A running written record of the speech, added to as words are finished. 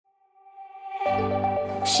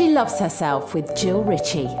She Loves Herself with Jill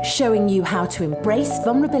Ritchie, showing you how to embrace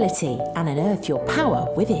vulnerability and unearth your power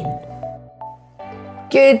within.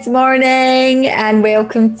 Good morning and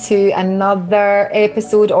welcome to another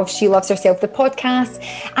episode of She Loves Herself, the podcast.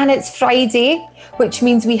 And it's Friday, which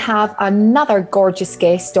means we have another gorgeous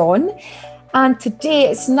guest on. And today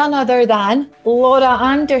it's none other than Laura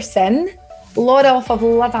Anderson, Laura off of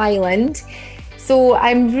Love Island. So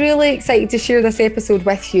I'm really excited to share this episode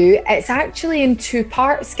with you. It's actually in two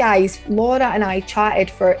parts, guys. Laura and I chatted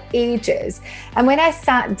for ages. And when I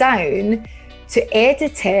sat down to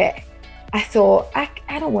edit it, I thought, I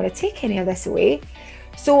don't want to take any of this away.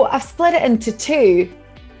 So I've split it into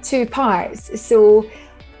two parts. So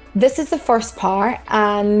this is the first part,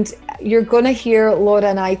 and you're going to hear Laura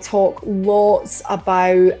and I talk lots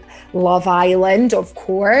about Love Island, of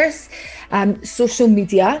course, social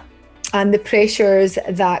media, and the pressures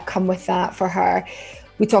that come with that for her.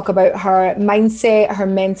 We talk about her mindset, her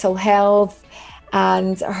mental health,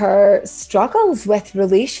 and her struggles with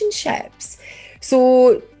relationships.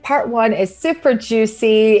 So part one is super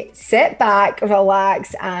juicy. Sit back,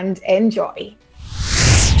 relax, and enjoy.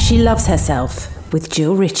 She Loves Herself with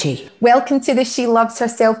Jill Ritchie. Welcome to the She Loves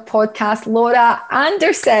Herself podcast, Laura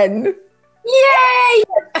Anderson. Yay!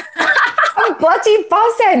 I'm bloody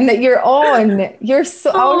buzzing that you're on. You're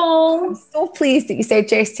I'm so pleased that you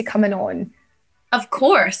said yes to coming on. Of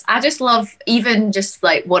course. I just love even just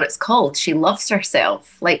like what it's called. She loves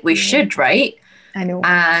herself. Like we should, right? I know.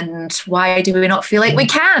 And why do we not feel like we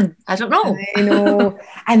can? I don't know.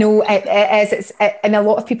 I know it is. And a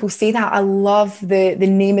lot of people say that. I love the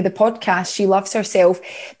name of the podcast, She Loves Herself,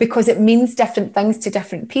 because it means different things to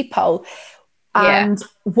different people. And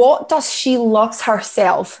what does she loves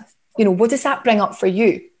herself? What does that bring up for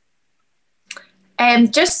you?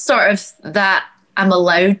 Just sort of that I'm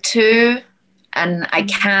allowed to and I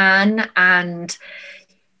can. And,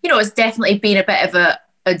 it's definitely been a bit of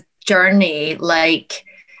a journey. Like,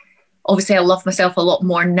 obviously I love myself a lot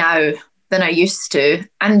more now than I used to.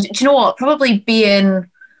 And do you know what? Probably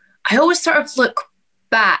I always sort of look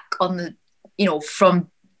back on the, from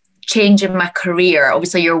changing my career.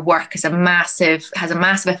 Obviously your work has a massive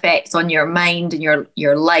effect on your mind and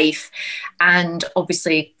your life. And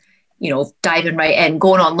obviously, diving right in,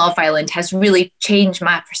 going on Love Island has really changed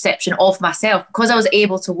my perception of myself, because I was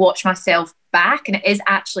able to watch myself back, and it is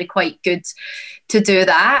actually quite good to do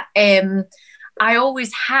that. I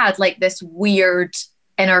always had like this weird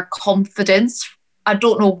inner confidence. I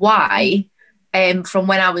don't know why. From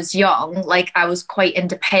when I was young, like I was quite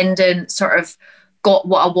independent, sort of got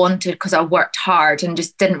what I wanted because I worked hard and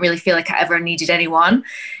just didn't really feel like I ever needed anyone.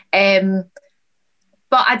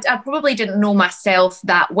 But I probably didn't know myself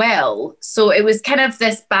that well. So it was kind of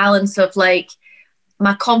this balance of like,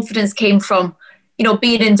 my confidence came from,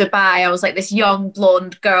 being in Dubai. I was like this young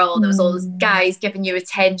blonde girl. There was all these guys giving you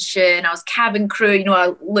attention. I was cabin crew.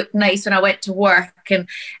 I looked nice when I went to work. And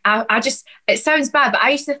I just, it sounds bad, but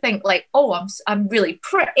I used to think like, oh, I'm really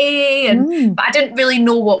pretty. But I didn't really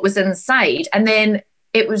know what was inside. And then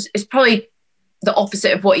it's probably the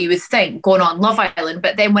opposite of what you would think going on Love Island.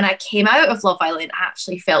 But then when I came out of Love Island, I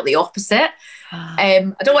actually felt the opposite.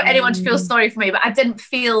 I don't want anyone to feel sorry for me, but I didn't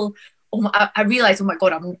feel, I realised, oh my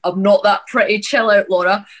God, I'm not that pretty. Chill out,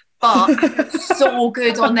 Laura. But I'm so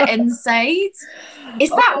good on the inside. Is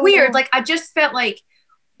that weird? Like, I just felt like,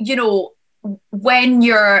 when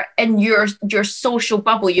you're in your social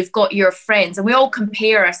bubble, you've got your friends, and we all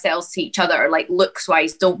compare ourselves to each other, like looks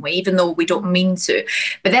wise, don't we? Even though we don't mean to.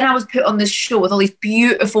 But then I was put on this show with all these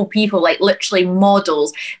beautiful people, like literally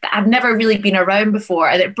models that I'd never really been around before.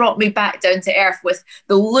 And it brought me back down to earth with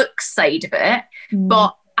the look side of it.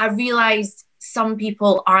 But I realised some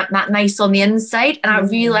people aren't that nice on the inside. And I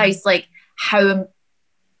realised like how,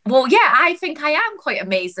 I think I am quite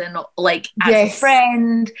amazing, like as a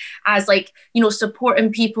friend, as like,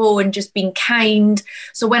 supporting people and just being kind.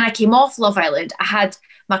 So when I came off Love Island, I had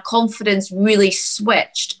my confidence really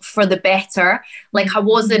switched for the better. Like I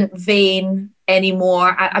wasn't vain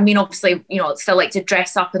anymore. I mean, obviously, still like to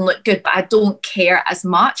dress up and look good, but I don't care as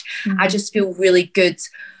much. I just feel really good,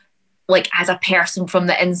 like as a person from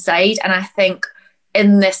the inside. And I think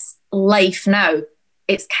in this life now,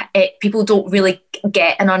 people don't really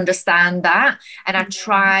get and understand that. And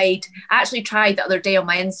I actually tried the other day on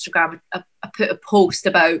my Instagram. I put a post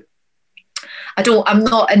about, I'm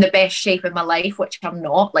not in the best shape in my life, which I'm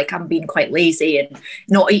not. Like I'm being quite lazy and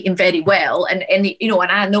not eating very well, and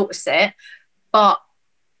I notice it, but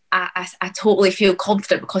I totally feel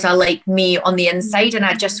confident because I like me on the inside. And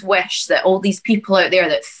I just wish that all these people out there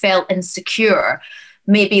that felt insecure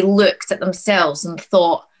maybe looked at themselves and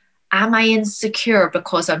thought, am I insecure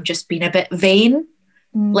because I'm just being a bit vain?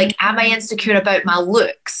 Like, am I insecure about my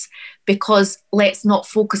looks? Because let's not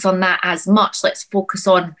focus on that as much. Let's focus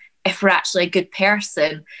on if we're actually a good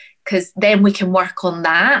person, because then we can work on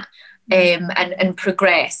that and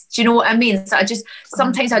progress. Do you know what I mean? So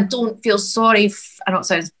sometimes I don't feel sorry. I know it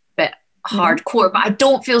sounds a bit hardcore, but I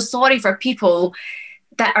don't feel sorry for people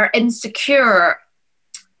that are insecure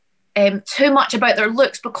too much about their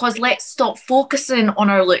looks, because let's stop focusing on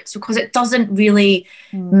our looks, because it doesn't really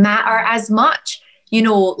matter as much. You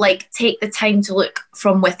know, like, take the time to look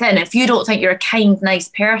from within. If you don't think you're a kind, nice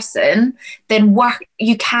person, then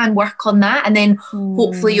you can work on that. And then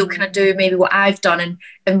hopefully you'll kind of do maybe what I've done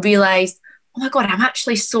and realise, oh my God, I'm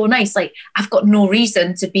actually so nice. Like, I've got no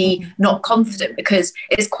reason to be not confident, because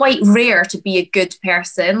it's quite rare to be a good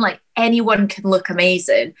person. Like, anyone can look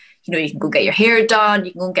amazing. You know, you can go get your hair done,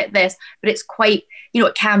 you can go get this, but it's quite, you know,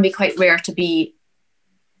 it can be quite rare to be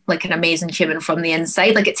like an amazing human from the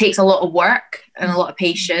inside. Like, it takes a lot of work and a lot of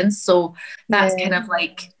patience. So that's kind of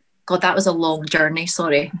like, God, that was a long journey.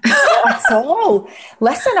 Sorry. That's all.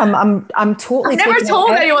 Listen, I'm totally. I've never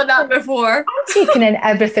told anyone that before. I'm taking in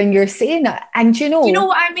everything you're saying, and you know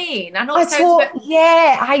what I mean. I know it sounds a bit...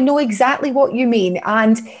 Yeah, I know exactly what you mean.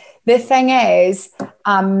 And the thing is,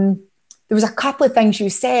 there was a couple of things you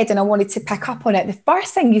said, and I wanted to pick up on it. The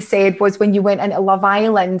first thing you said was when you went into Love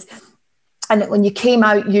Island. And when you came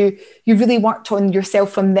out, you really worked on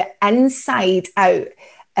yourself from the inside out,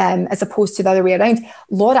 as opposed to the other way around.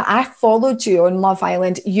 Laura, I followed you on Love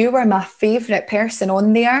Island. You were my favourite person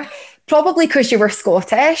on there, probably because you were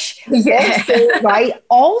Scottish. Yeah. Also, right.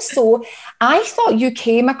 Also, I thought you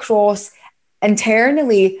came across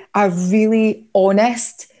internally a really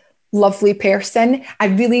honest, lovely person, a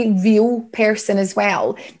really real person as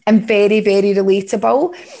well, and very, very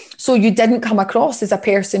relatable. So you didn't come across as a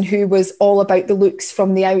person who was all about the looks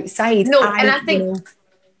from the outside. No, and I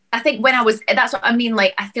think when that's what I mean.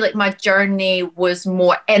 Like, I feel like my journey was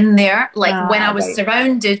more in there. Like, when I was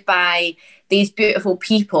surrounded by these beautiful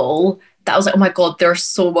people, that I was like, oh my God, they're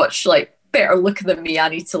so much like better looking than me. I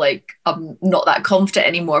need to, like, I'm not that confident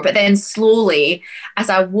anymore. But then slowly,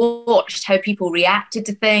 as I watched how people reacted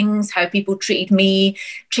to things, how people treated me,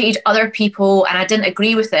 treated other people, and I didn't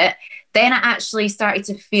agree with it, then I actually started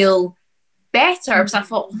to feel better, because I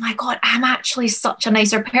thought, oh my God, I'm actually such a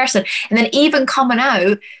nicer person. And then even coming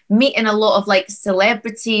out, meeting a lot of like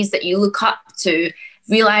celebrities that you look up to,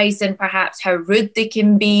 realizing perhaps how rude they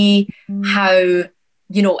can be, how,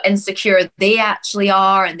 you know, insecure they actually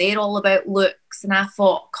are, and they're all about looks. And I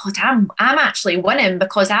thought, God, I'm actually winning,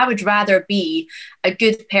 because I would rather be a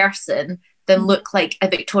good person than look like a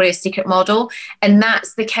Victoria's Secret model. And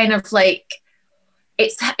that's the kind of like,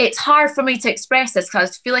 it's hard for me to express this, because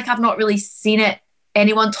I feel like I've not really seen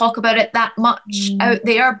anyone talk about it that much out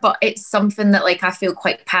there, but it's something that, like, I feel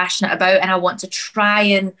quite passionate about, and I want to try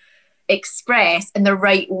and express in the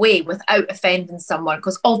right way without offending someone,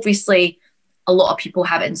 because obviously a lot of people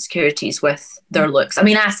have insecurities with their looks. I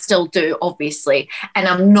mean, I still do, obviously, and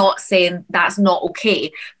I'm not saying that's not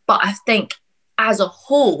okay, but I think as a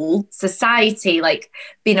whole society, like,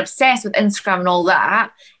 being obsessed with Instagram and all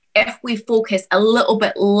that, if we focus a little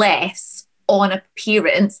bit less on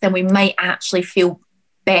appearance, then we might actually feel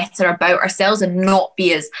better about ourselves and not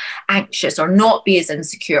be as anxious or not be as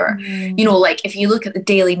insecure. You know, like, if you look at the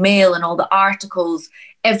Daily Mail and all the articles,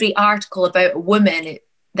 every article about a woman,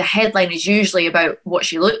 the headline is usually about what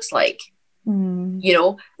she looks like. You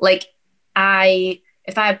know, like,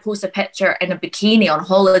 if I post a picture in a bikini on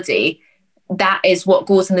holiday, that is what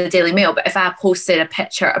goes in the Daily Mail. But if I posted a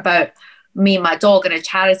picture about me and my dog in a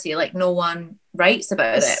charity, like, no one writes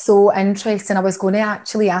about it. So interesting. I was going to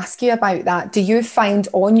actually ask you about that. Do you find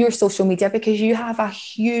on your social media, because you have a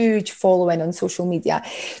huge following on social media,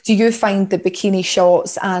 do you find the bikini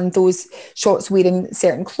shots and those shots wearing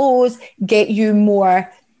certain clothes get you more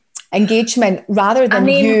engagement rather than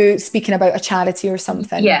you speaking about a charity or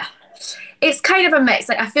something? Yeah. It's kind of a mix.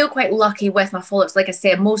 Like, I feel quite lucky with my followers. Like I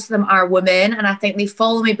said, most of them are women, and I think they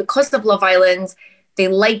follow me because of Love Island. They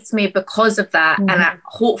liked me because of that, and I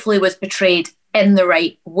hopefully was portrayed in the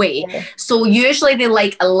right way. So usually they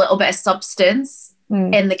like a little bit of substance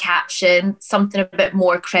in the caption, something a bit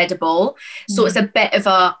more credible. So it's a bit of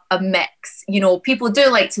a mix. You know, people do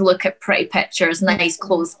like to look at pretty pictures, nice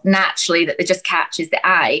clothes, naturally, that it just catches the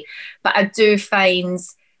eye. But I do find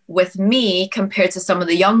with me, compared to some of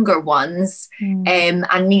the younger ones,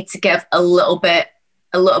 I need to give a little bit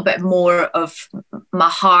more of my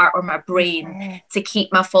heart or my brain to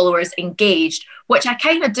keep my followers engaged, which I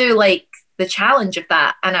kind of do like the challenge of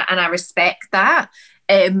that, and I respect that.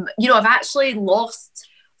 You know, I've actually lost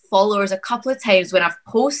followers a couple of times when I've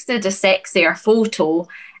posted a sexier photo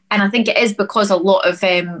And I think it is because a lot of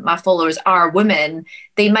my followers are women.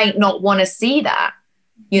 They might not want to see that,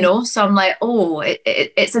 you know? So I'm like, oh,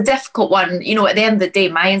 it's a difficult one. You know, at the end of the day,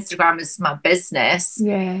 my Instagram is my business.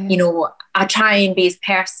 Yeah. You know, I try and be as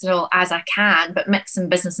personal as I can, but mixing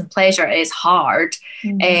business and pleasure is hard.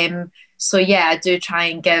 So yeah, I do try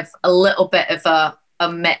and give a little bit of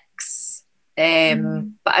a mix.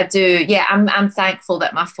 But I do, yeah, I'm thankful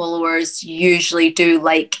that my followers usually do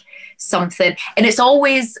like something. And it's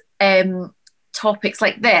always topics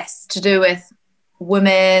like this to do with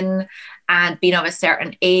women and being of a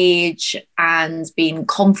certain age and being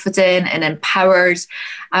confident and empowered.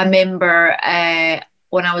 I remember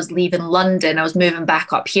when I was leaving London, I was moving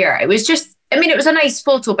back up here. It was just, I mean, it was a nice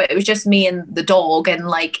photo, but it was just me and the dog and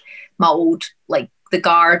like my old, like the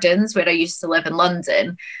gardens where I used to live in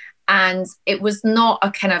London. And it was not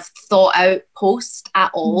a kind of thought out post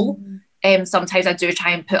at all. Sometimes I do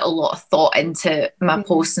try and put a lot of thought into my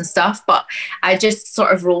posts and stuff, but I just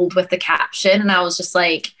sort of rolled with the caption, and I was just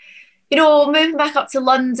like, you know, moving back up to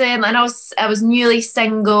London, and I was newly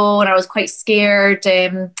single and I was quite scared.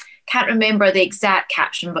 Can't remember the exact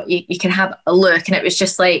caption, but you can have a look, and it was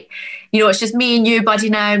just like, you know, it's just me and you, buddy,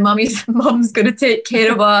 now. Mum's going to take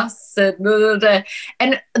care of us, and blah, blah, blah.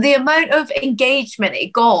 And the amount of engagement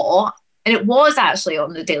it got, and it was actually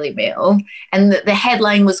on the Daily Mail, and the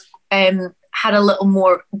headline was had a little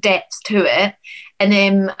more depth to it. And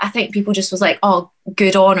then I think people just was like, oh,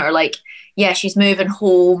 good on her. Like, yeah, she's moving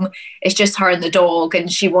home. It's just her and the dog. And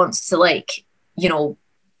she wants to, like, you know,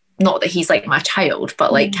 not that he's like my child,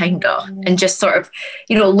 but like kind of, and just sort of,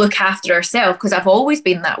 you know, look after herself, because I've always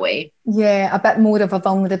been that way. Yeah, a bit more of a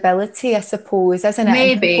vulnerability, I suppose, isn't it?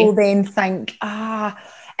 Maybe. And people then think,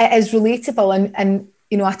 it is relatable. And,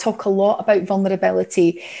 you know, I talk a lot about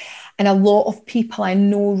vulnerability. And a lot of people I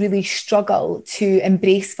know really struggle to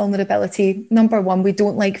embrace vulnerability. Number one, we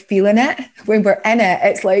don't like feeling it. When we're in it,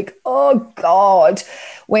 it's like, oh God,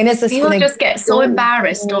 when is this? People just get so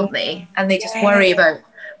embarrassed, don't they? And they just worry about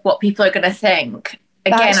what people are going to think.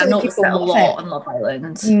 Again, I noticed that a lot on Love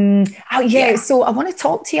Island. Oh, yeah. So I want to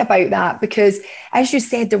talk to you about that, because as you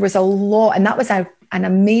said, there was a lot, and that was an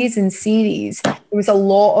amazing series. There was a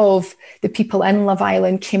lot of the people in Love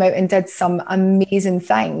Island came out and did some amazing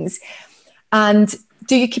things. And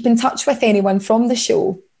do you keep in touch with anyone from the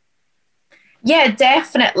show? Yeah,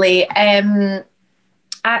 definitely. I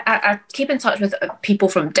keep in touch with people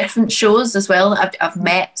from different shows as well. I've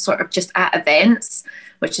met sort of just at events,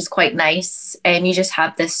 which is quite nice. And you just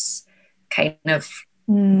have this kind of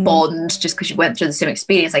bond just because you went through the same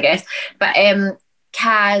experience, I guess. But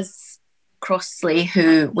Kaz Crossley,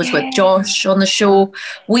 who was with Josh on the show,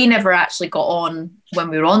 we never actually got on when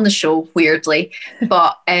we were on the show, weirdly.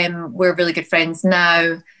 But we're really good friends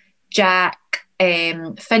now. Jack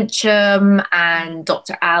Fincham and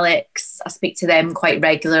Dr. Alex, I speak to them quite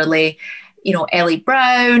regularly. You know, Ellie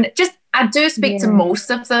Brown, just I do speak to most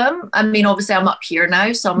of them. I mean, obviously I'm up here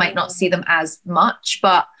now, so I might not see them as much,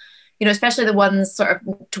 but you know, especially the ones sort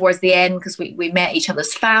of towards the end, because we met each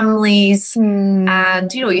other's families,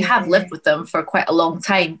 and you know, you have lived with them for quite a long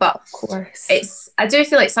time. But of course, I do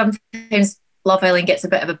feel like sometimes Love Island gets a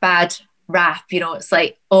bit of a bad rap. You know, it's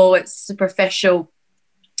like, oh, it's superficial.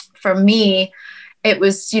 For me, it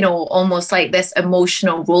was, you know, almost like this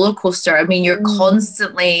emotional roller coaster. I mean, you're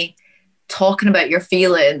constantly talking about your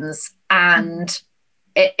feelings, and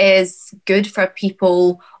it is good for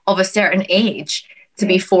people of a certain age to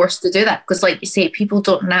be forced to do that, because like you say, people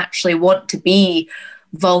don't naturally want to be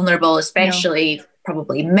vulnerable, especially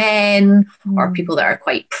probably men or people that are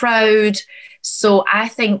quite proud. So I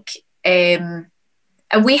think and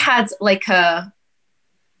we had like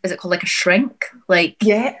is it called like a shrink? Like,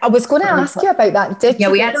 yeah, I was going to ask you about that.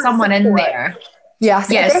 We had someone in there. Yes,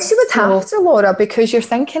 I guess you would have to, Laura, because you're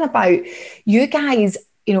thinking about you guys,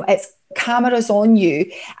 you know, it's cameras on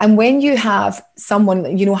you. And when you have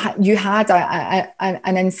someone, you know, you had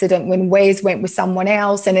an incident when Wes went with someone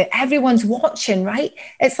else and everyone's watching, right?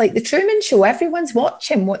 It's like the Truman Show. Everyone's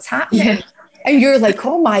watching what's happening. Yeah. And you're like,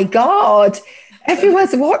 oh my God,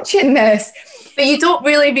 everyone's watching this. But you don't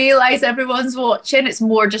really realise everyone's watching. It's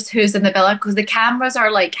more just who's in the villa, because the cameras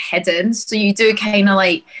are like hidden. So you do kind of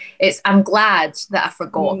like, I'm glad that I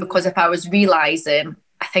forgot, because if I was realising,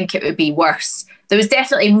 I think it would be worse. There was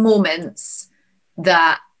definitely moments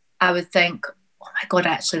that I would think, oh my God,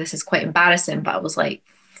 actually, this is quite embarrassing. But I was like,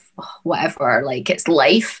 oh, whatever, like it's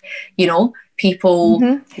life, you know?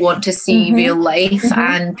 People want to see real life,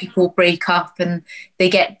 and people break up and they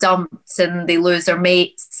get dumped and they lose their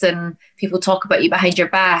mates and people talk about you behind your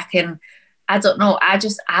back. And I don't know,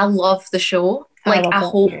 I love the show. Like I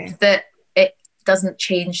hope that it doesn't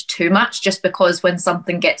change too much, just because when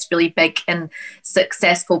something gets really big and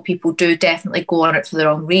successful, people do definitely go on it for the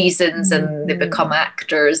wrong reasons and they become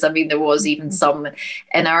actors. I mean, there was even some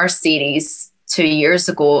in our series 2 years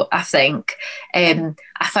ago, I think. I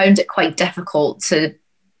found it quite difficult to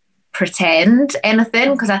pretend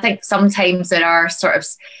anything, because I think sometimes there are sort of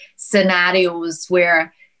scenarios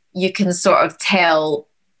where you can sort of tell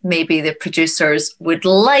maybe the producers would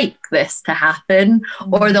like this to happen,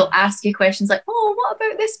 or they'll ask you questions like, oh, what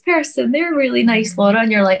about this person? They're really nice, Laura.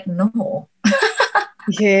 And you're like, no.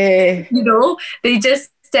 Yeah. You know, they just,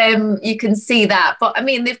 you can see that. But I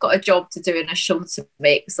mean, they've got a job to do and a show to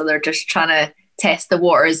make. So they're just trying to test the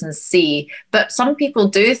waters and see. But some people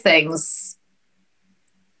do things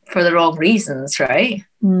for the wrong reasons, right?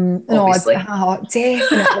 Obviously. No,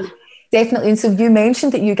 definitely. Definitely. And so you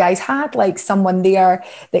mentioned that you guys had like someone there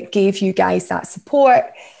that gave you guys that support.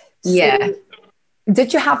 So yeah.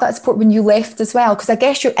 Did you have that support when you left as well? Because I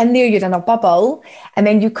guess you're in there, you're in a bubble, and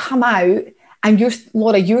then you come out and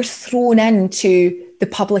Laura, you're thrown into the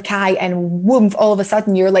public eye, and whoom, all of a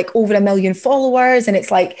sudden you're like over 1 million followers. And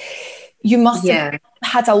it's like, you must have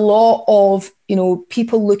had a lot of, you know,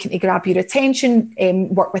 people looking to grab your attention,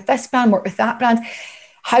 work with this brand, work with that brand.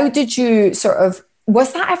 How did you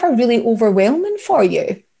was that ever really overwhelming for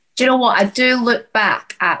you? Do you know what? I do look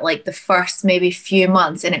back at like the first maybe few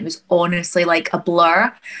months, and it was honestly like a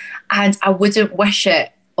blur, and I wouldn't wish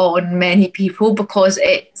it on many people, because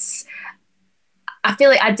I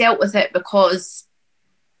feel like I dealt with it because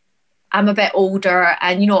I'm a bit older,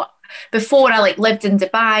 and, you know, before I like lived in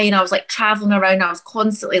Dubai and I was like traveling around, I was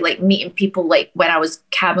constantly like meeting people, like when I was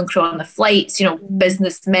cabin crew on the flights, you know,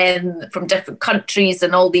 businessmen from different countries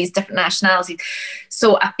and all these different nationalities.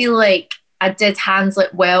 So I feel like I did handle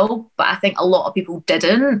it well, but I think a lot of people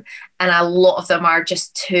didn't. And a lot of them are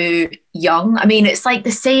just too young. I mean, it's like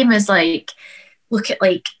the same as like, look at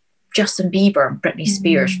like Justin Bieber and Britney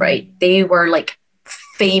Spears, right? They were like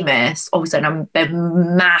famous, obviously on a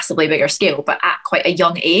massively bigger scale, but at quite a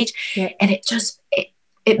young age. And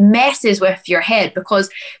it messes with your head, because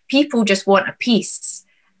people just want a piece,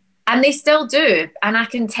 and they still do. And I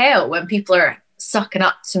can tell when people are sucking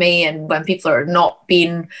up to me, and when people are not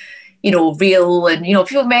being, you know, real. And, you know,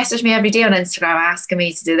 people message me every day on Instagram asking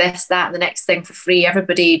me to do this, that, and the next thing for free.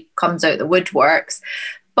 Everybody comes out the woodworks.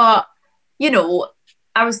 But, you know,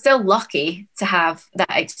 I was still lucky to have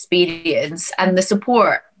that experience, and the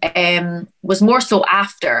support was more so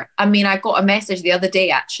after. I mean, I got a message the other day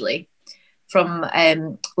actually from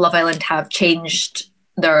Love Island have changed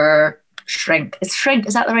their shrink. Is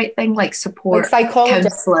that the right thing? Like support, like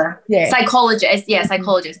psychologist, counselor, psychologist. Yeah,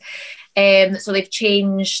 psychologist. So they've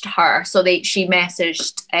changed her. So she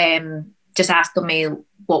messaged just asking me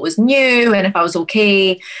what was new and if I was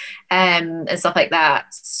okay, and stuff like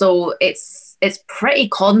that. So it's pretty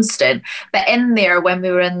constant. But in there, when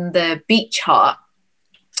we were in the beach hut,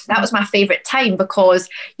 that was my favourite time, because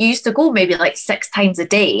you used to go maybe like 6 times a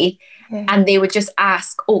day, and they would just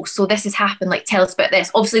ask, oh, so this has happened, like tell us about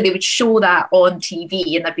this. Obviously they would show that on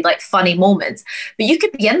TV and there'd be like funny moments, but you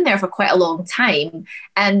could be in there for quite a long time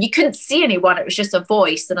and you couldn't see anyone. It was just a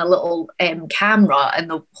voice and a little camera and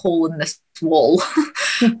the hole in this wall.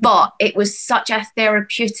 But it was such a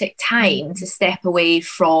therapeutic time to step away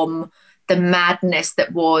from the madness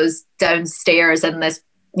that was downstairs in this,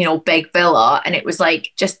 you know, big villa. And it was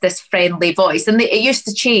like just this friendly voice, and it used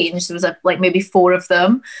to change. There was like maybe 4 of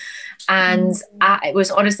them, and it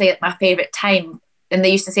was honestly like my favorite time. And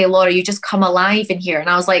they used to say, Laura, you just come alive in here. And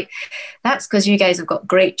I was like, that's because you guys have got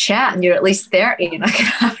great chat and you're at least 30 and I can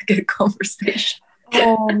have a good conversation.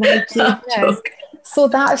 Oh my goodness. So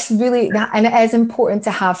that's really that, and it is important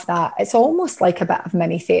to have that. It's almost like a bit of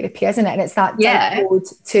mini therapy, isn't it? And it's that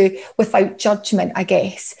download to without judgment, I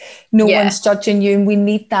guess. No one's judging you, and we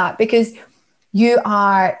need that, because you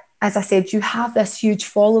are, as I said, you have this huge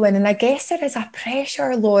following, and I guess there is a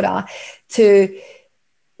pressure, Laura, to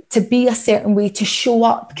be a certain way, to show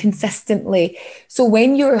up consistently. So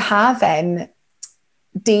when you're having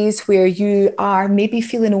days where you are maybe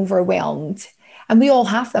feeling overwhelmed, and we all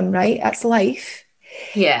have them, right? That's life.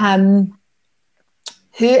 Yeah.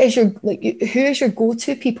 Who is your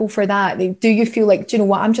go-to people for that? Do you feel like, do you know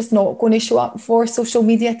what, I'm just not going to show up for social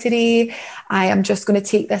media today, I am just going to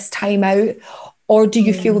take this time out? Or do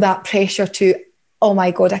you feel that pressure to, oh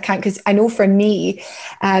my God, I can't? Because I know for me,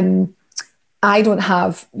 I don't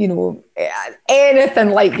have, you know, anything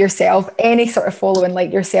like yourself, any sort of following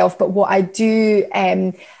like yourself. But what I do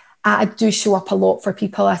show up a lot for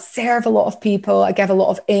people. I serve a lot of people. I give a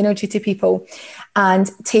lot of energy to people,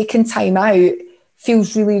 and taking time out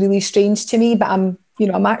feels really, really strange to me. But I'm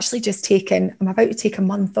about to take a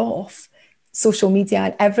month off social media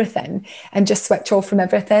and everything and just switch off from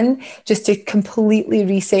everything just to completely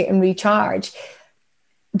reset and recharge.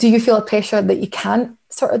 Do you feel a pressure that you can't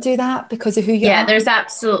sort of do that because of who you are? Yeah, there's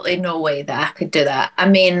absolutely no way that I could do that. I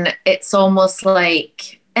mean, it's almost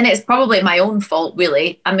like, and it's probably my own fault,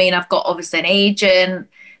 really. I mean, I've got obviously an agent.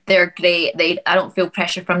 They're great. I don't feel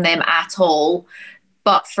pressure from them at all.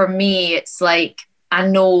 But for me, it's like, I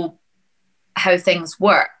know how things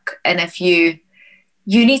work. And if you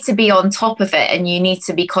need to be on top of it, and you need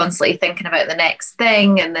to be constantly thinking about the next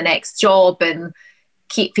thing and the next job, and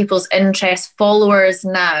keep people's interest. Followers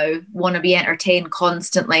now want to be entertained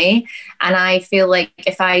constantly. And I feel like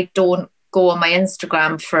if I don't go on my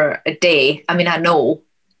Instagram for a day, I mean, I know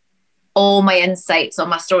all my insights on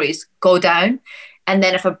my stories go down. And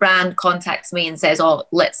then if a brand contacts me and says, oh,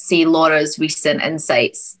 let's see Laura's recent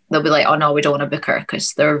insights, they'll be like, oh no, we don't want to book her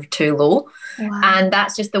because they're too low. Wow. And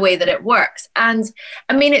that's just the way that it works. And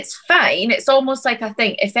I mean, it's fine. It's almost like, I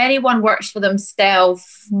think if anyone works for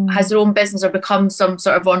themselves, has their own business, or becomes some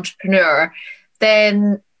sort of entrepreneur,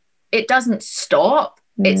 then it doesn't stop.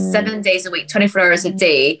 It's 7 days a week, 24 hours a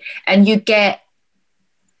day. And you get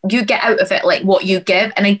out of it like what you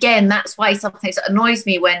give. And again, that's why sometimes it annoys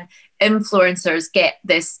me when influencers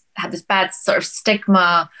have this bad sort of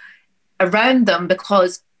stigma around them,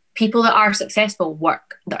 because people that are successful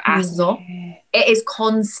work their asses off. It is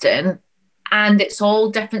constant, and it's all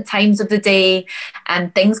different times of the day,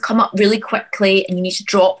 and things come up really quickly, and you need to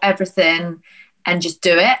drop everything and just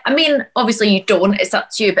do it. I mean, obviously you don't, it's up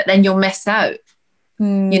to you, but then you'll miss out.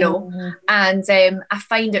 You know, and I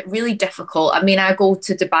find it really difficult. I mean, I go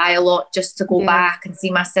to Dubai a lot just to go back and see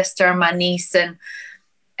my sister and my niece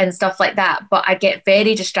and stuff like that. But I get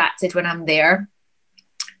very distracted when I'm there,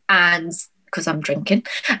 and because I'm drinking,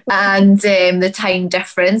 and the time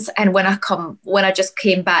difference. And when I just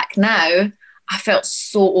came back now, I felt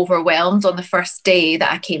so overwhelmed on the first day that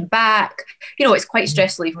I came back. You know, it's quite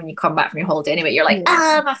stressful even when you come back from your holiday anyway. You're like,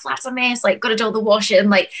 my flat's a mess, like, got to do all the washing,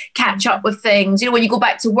 like, catch up with things. You know, when you go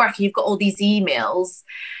back to work, you've got all these emails.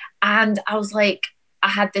 And I was like, I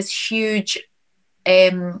had this huge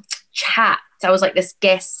chat. I was like this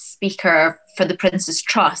guest speaker for the Prince's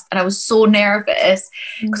Trust. And I was so nervous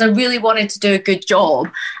because I really wanted to do a good job.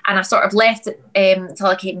 And I sort of left it until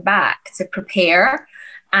I came back to prepare.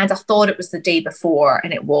 And I thought it was the day before,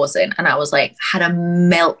 and it wasn't. And I was like, had a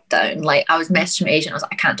meltdown. Like, I was messaging my agent. I was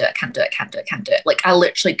like, I can't do it. Like, I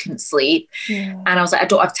literally couldn't sleep. And I was like, I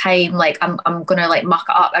don't have time. Like, I'm going to like muck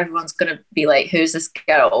it up. Everyone's going to be like, who's this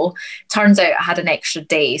girl? Turns out I had an extra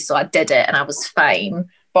day, so I did it and I was fine.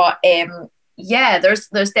 But yeah, there's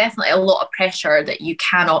definitely a lot of pressure that you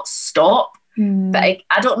cannot stop. But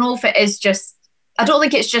I don't know if it is just, I don't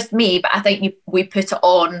think it's just me, but I think we put it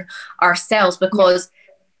on ourselves, because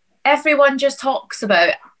everyone just talks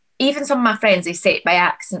about, even some of my friends, they say it by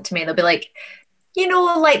accident to me. They'll be like, you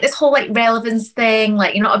know, like this whole like relevance thing,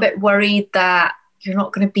 like you're not a bit worried that you're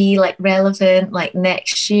not going to be like relevant like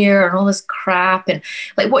next year and all this crap, and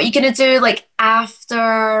like what are you going to do like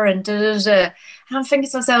after, and and I'm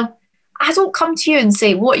thinking to myself, I don't come to you and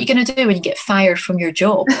say, what are you going to do when you get fired from your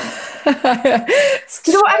job? Do you know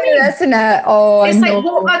what I mean? Isn't it? Oh, it's like,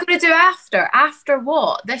 what am I going to do after? After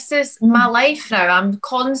what? This is my life now. I'm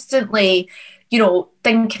constantly, you know,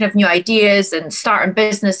 thinking of new ideas and starting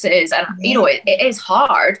businesses. And, you know, it is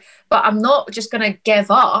hard, but I'm not just going to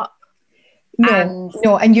give up.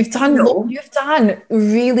 And you've done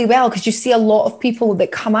really well, because you see a lot of people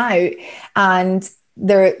that come out and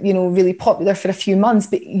they're, you know, really popular for a few months,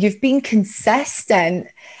 but you've been consistent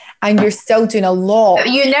and you're still doing a lot.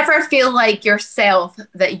 You never feel like yourself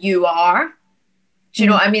that you are. Do you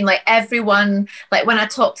know what I mean? Like everyone, like when I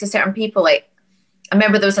talk to certain people, like I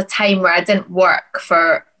remember there was a time where I didn't work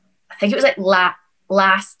for, I think it was like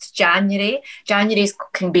last January. January's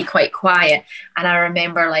can be quite quiet. And I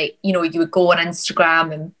remember, like, you know, you would go on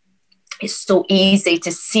Instagram and it's so easy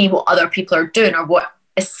to see what other people are doing, or what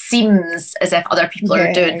it seems as if other people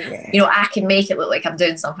are doing. You know, I can make it look like I'm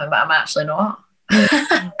doing something, but I'm actually not.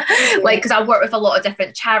 Like, because I work with a lot of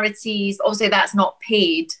different charities. Obviously that's not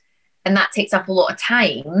paid and that takes up a lot of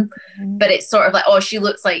time, but it's sort of like, oh, she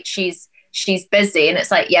looks like she's busy, and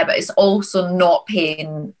it's like, yeah, but it's also not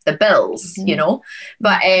paying the bills, you know.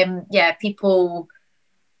 But yeah, people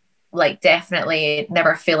like definitely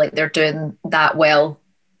never feel like they're doing that well,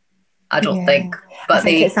 I don't think, but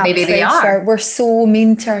maybe they are. We're so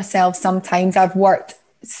mean to ourselves sometimes. I've worked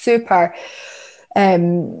super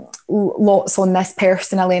lots on this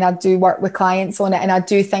personally, and I do work with clients on it, and I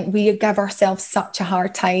do think we give ourselves such a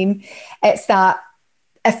hard time. It's that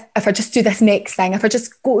if I just do this next thing, if I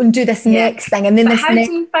just go and do this next thing, and then but this how next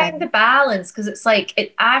do you find the balance? Because it's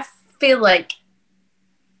like I feel like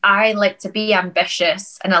I like to be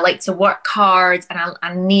ambitious and I like to work hard and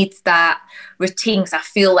I need that routine because I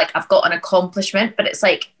feel like I've got an accomplishment. But it's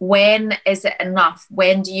like, when is it enough?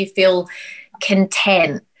 When do you feel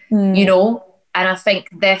content? You know? And I think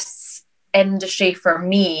this industry for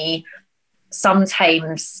me,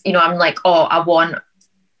 sometimes, you know, I'm like, oh, I want,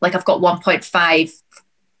 like, I've got 1.5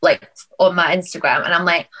 like on my Instagram, and I'm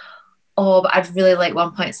like, oh, but I'd really like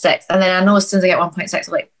 1.6. And then I know as soon as I get 1.6,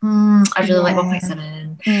 I'm like, I'd really like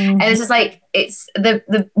 1.7. And it's just like, it's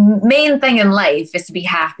the main thing in life is to be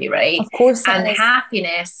happy, right? Of course. And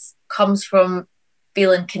happiness comes from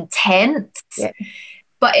feeling content. Yeah.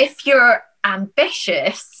 But if you're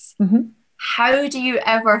ambitious, how do you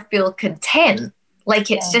ever feel content?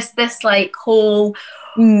 Like, it's just this like whole,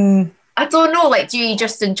 I don't know, like, do you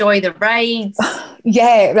just enjoy the rides?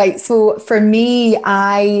 Yeah, right. So for me,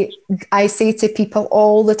 I say to people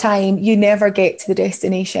all the time, you never get to the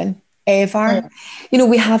destination, ever. You know,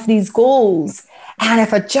 we have these goals, and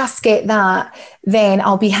if I just get that, then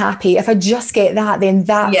I'll be happy. If I just get that, then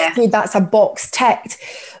that's good. That's a box ticked.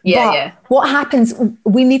 But what happens,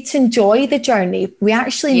 we need to enjoy the journey. We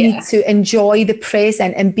actually need to enjoy the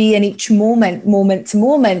present and be in each moment to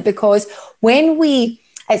moment, because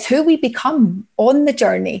it's who we become on the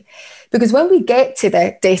journey. Because when we get to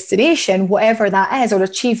the destination, whatever that is, or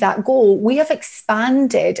achieve that goal, we have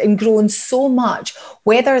expanded and grown so much,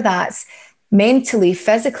 whether that's mentally,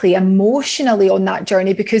 physically, emotionally on that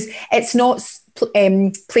journey, because it's not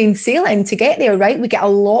plain sailing to get there, right? We get a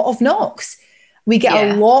lot of knocks. We get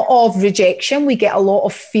a lot of rejection. We get a lot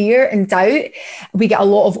of fear and doubt. We get a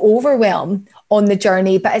lot of overwhelm on the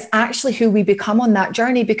journey, but it's actually who we become on that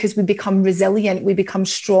journey, because we become resilient. We become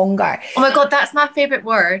stronger. Oh my God, that's my favorite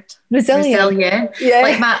word. Resilient. Yeah.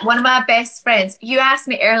 Like one of my best friends, you asked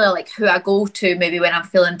me earlier, like, who I go to maybe when I'm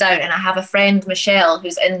feeling down. And I have a friend, Michelle,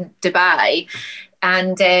 who's in Dubai,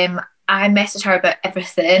 and I message her about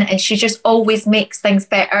everything, and she just always makes things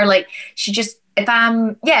better. Like, she just, if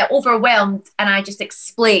I'm overwhelmed and I just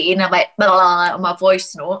explain, I'm like blah, blah, blah, on my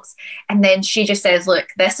voice notes, and then she just says, look,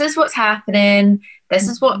 this is what's happening, this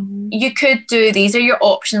is what you could do, these are your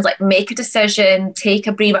options, like, make a decision, take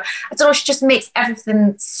a breather. I don't know, she just makes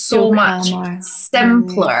everything so much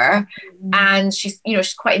simpler. And she's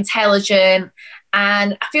quite intelligent,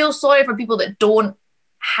 and I feel sorry for people that don't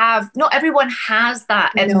have, not everyone has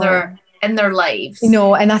that in their lives.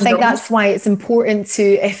 And I think that's why it's important to,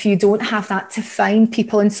 if you don't have that, to find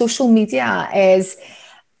people. And social media is,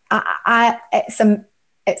 there's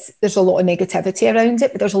a lot of negativity around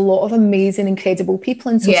it, but there's a lot of amazing, incredible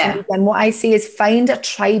people in social media. And what I say is, find a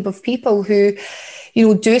tribe of people who,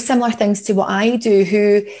 do similar things to what I do,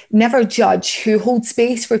 who never judge, who hold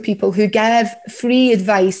space for people, who give free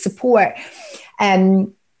advice, support,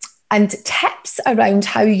 and tips around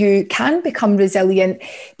how you can become resilient.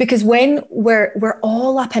 Because when we're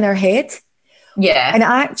all up in our head, and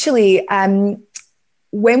actually,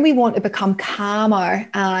 when we want to become calmer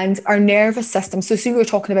and our nervous system, so we were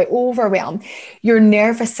talking about overwhelm, your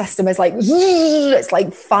nervous system is like, it's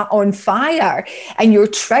like on fire, and you're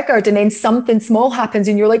triggered, and then something small happens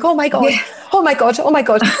and you're like, oh my God, oh my God, oh my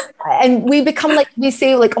God. And we become, like, we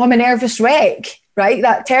say, like, oh, I'm a nervous wreck. Right?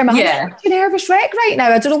 That term, I'm a nervous wreck right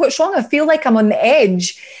now. I don't know what's wrong. I feel like I'm on the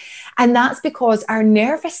edge. And that's because our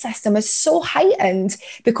nervous system is so heightened,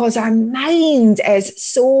 because our mind is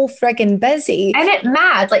so friggin' busy. And it's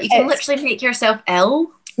mad. Like, you can literally make yourself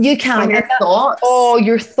ill. You can. Your thoughts. Oh,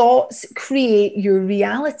 your thoughts create your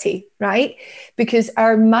reality, right? Because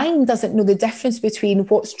our mind doesn't know the difference between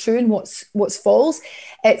what's true and what's false.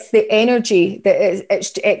 It's the energy that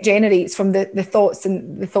it generates from the thoughts,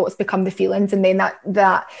 and the thoughts become the feelings, and then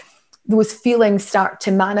that those feelings start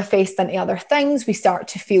to manifest into other things. We start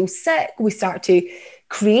to feel sick. We start to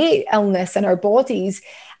create illness in our bodies,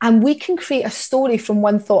 and we can create a story from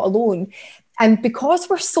one thought alone. And because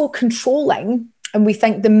we're so controlling, and we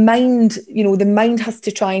think the mind has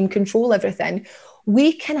to try and control everything,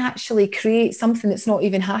 we can actually create something that's not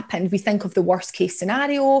even happened. We think of the worst case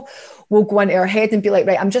scenario. We'll go into our head and be like,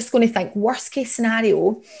 right, I'm just going to think worst case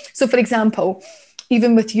scenario. So for example,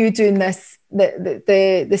 even with you doing this,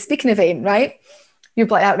 the speaking event, right? You're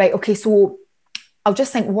like, right, okay, so I'll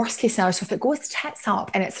just think worst case scenario. So if it goes tits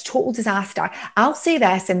up and it's a total disaster, I'll say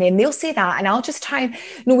this and then they'll say that. And I'll just try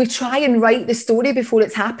and write the story before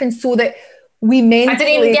it's happened, so that we mentally... I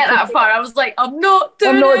didn't even get that far. I was like, I'm not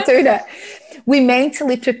doing it. We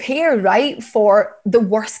mentally prepare, right, for the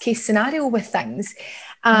worst case scenario with things.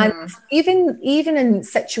 And even in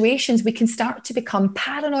situations, we can start to become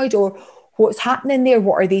paranoid, or what's happening there?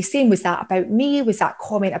 What are they saying? Was that about me? Was that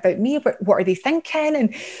comment about me? What are they thinking?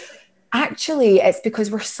 And actually it's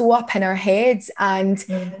because we're so up in our heads. And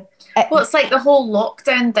well, it's like the whole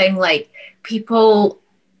lockdown thing, like people,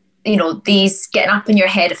 you know, these getting up in your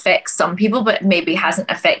head affects some people, but maybe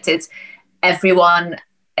hasn't affected everyone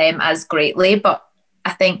as greatly. But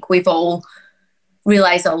I think we've all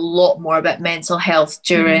realised a lot more about mental health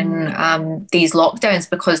during these lockdowns,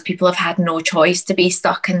 because people have had no choice to be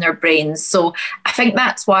stuck in their brains. So I think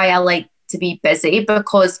that's why I like to be busy,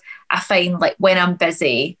 because I find like when I'm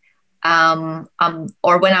busy,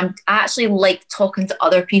 or when I actually like talking to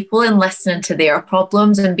other people and listening to their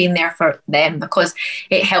problems and being there for them, because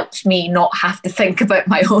it helps me not have to think about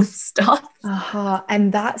my own stuff.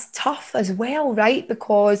 And that's tough as well, right?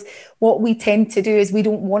 Because what we tend to do is we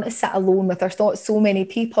don't want to sit alone with our thoughts. So many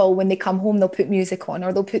people, when they come home, they'll put music on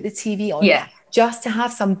or they'll put the TV on. Yeah. Just to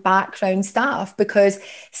have some background stuff, because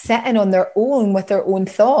sitting on their own with their own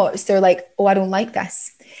thoughts, they're like, oh, I don't like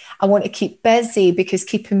this. I want to keep busy, because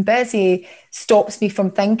keeping busy stops me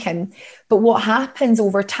from thinking. But what happens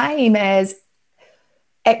over time is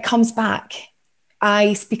it comes back.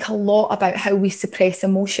 I speak a lot about how we suppress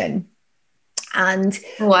emotion. And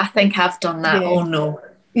I think I've done that. Yeah. Oh no.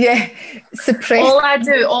 Yeah. Suppress. All I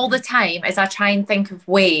do all the time is I try and think of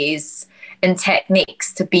ways and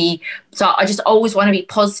techniques to be, so I just always want to be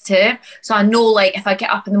positive. So I know, like, if I get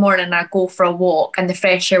up in the morning and I go for a walk and the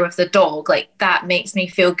fresh air with the dog, like that makes me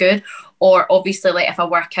feel good. Or obviously, like if I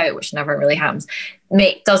work out, which never really happens,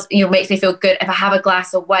 makes me feel good. If I have a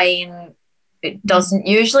glass of wine, it doesn't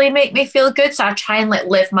usually make me feel good. So I try and like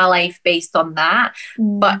live my life based on that.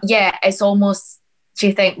 But yeah, it's almost, do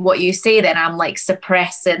you think what you say then I'm like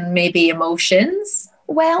suppressing maybe emotions?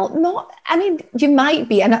 Well, you might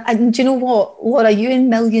be. And do you know what, Laura, you and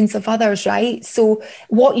millions of others, right? So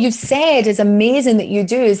what you've said is amazing that you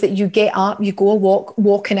do, is that you get up, you go a walk,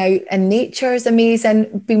 walking out in nature is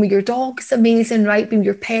amazing. Being with your dog's amazing, right? Being with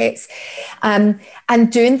your pets, and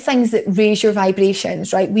doing things that raise your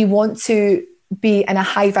vibrations, right? We want to be in a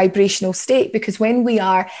high vibrational state, because when we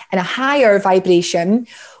are in a higher vibration,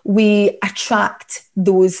 we attract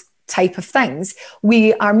those type of things.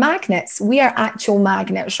 We are magnets. We are actual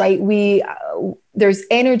magnets, right? There's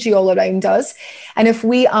energy all around us. And if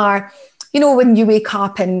we are, when you wake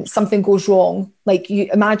up and something goes wrong, like you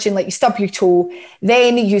imagine, like you stub your toe,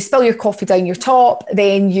 then you spill your coffee down your top,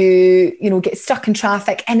 then you get stuck in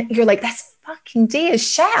traffic, and you're like, this fucking day is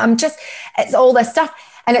shit. It's all this stuff.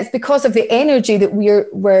 And it's because of the energy that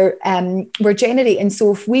we're generating.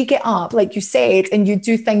 So if we get up, like you said, and you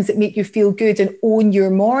do things that make you feel good and own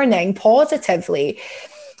your morning positively,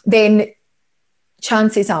 then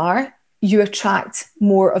chances are you attract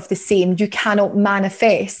more of the same. You cannot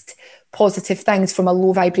manifest positive things from a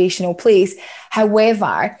low vibrational place.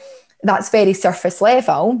 However, that's very surface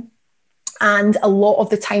level. And a lot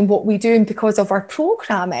of the time what we do, and because of our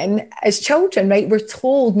programming as children, right, we're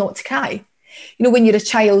told not to cry. When you're a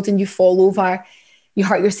child and you fall over, you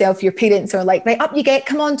hurt yourself, your parents are like, right, up you get,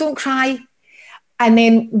 come on, don't cry. And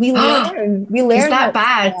then we learn. Is that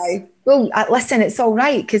bad? Well, listen, it's all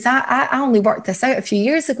right, because I only worked this out a few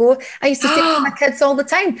years ago. I used to say to my kids all the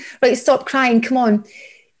time, right, stop crying, come on.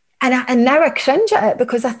 And now I cringe at it,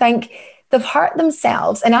 because I think they've hurt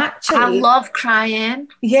themselves. And actually, I love crying.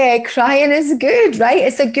 Yeah, crying is good, right?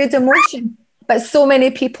 It's a good emotion. But so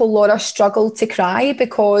many people, Laura, struggle to cry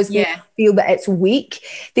because they feel that it's weak.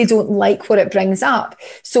 They don't like what it brings up.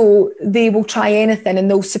 So they will try anything and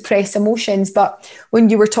they'll suppress emotions. But when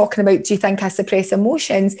you were talking about, do you think I suppress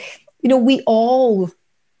emotions? We all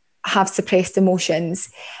have suppressed emotions.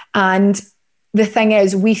 And the thing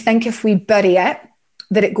is, we think if we bury it,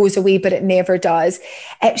 that it goes away, but it never does.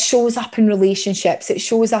 It shows up in relationships. It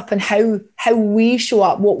shows up in how we show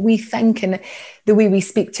up, what we think, and the way we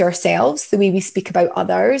speak to ourselves, the way we speak about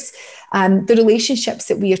others, the relationships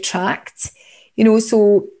that we attract.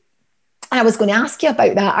 So I was going to ask you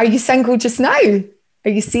about that. Are you single just now?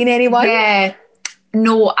 Are you seeing anyone? Yeah.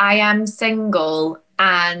 No, I am single.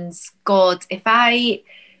 And God, if I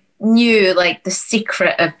knew like the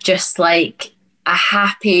secret of just like a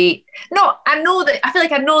happy, I feel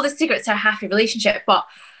like I know the secret to a happy relationship, but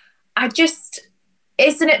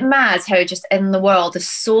isn't it mad how just in the world there's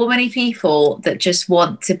so many people that just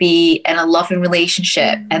want to be in a loving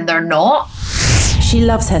relationship and they're not? She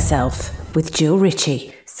Loves Herself with Jill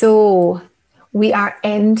Ritchie. So we are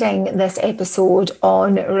ending this episode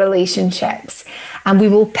on relationships, and we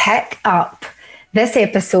will pick up this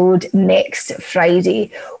episode next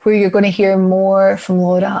Friday, where you're going to hear more from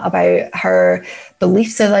Laura about her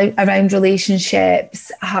beliefs around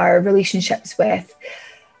relationships, her relationships with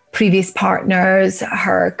previous partners,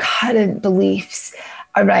 her current beliefs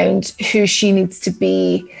around who she needs to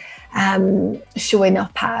be, showing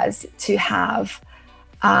up as to have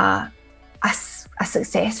a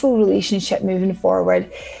successful relationship moving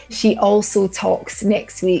forward. She also talks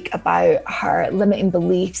next week about her limiting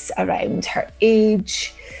beliefs around her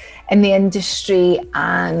age in the industry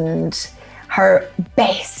and her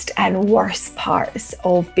best and worst parts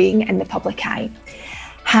of being in the public eye.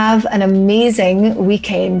 Have an amazing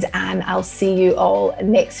weekend, and I'll see you all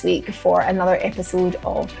next week for another episode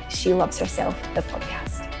of She Loves Herself, the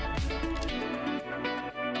podcast.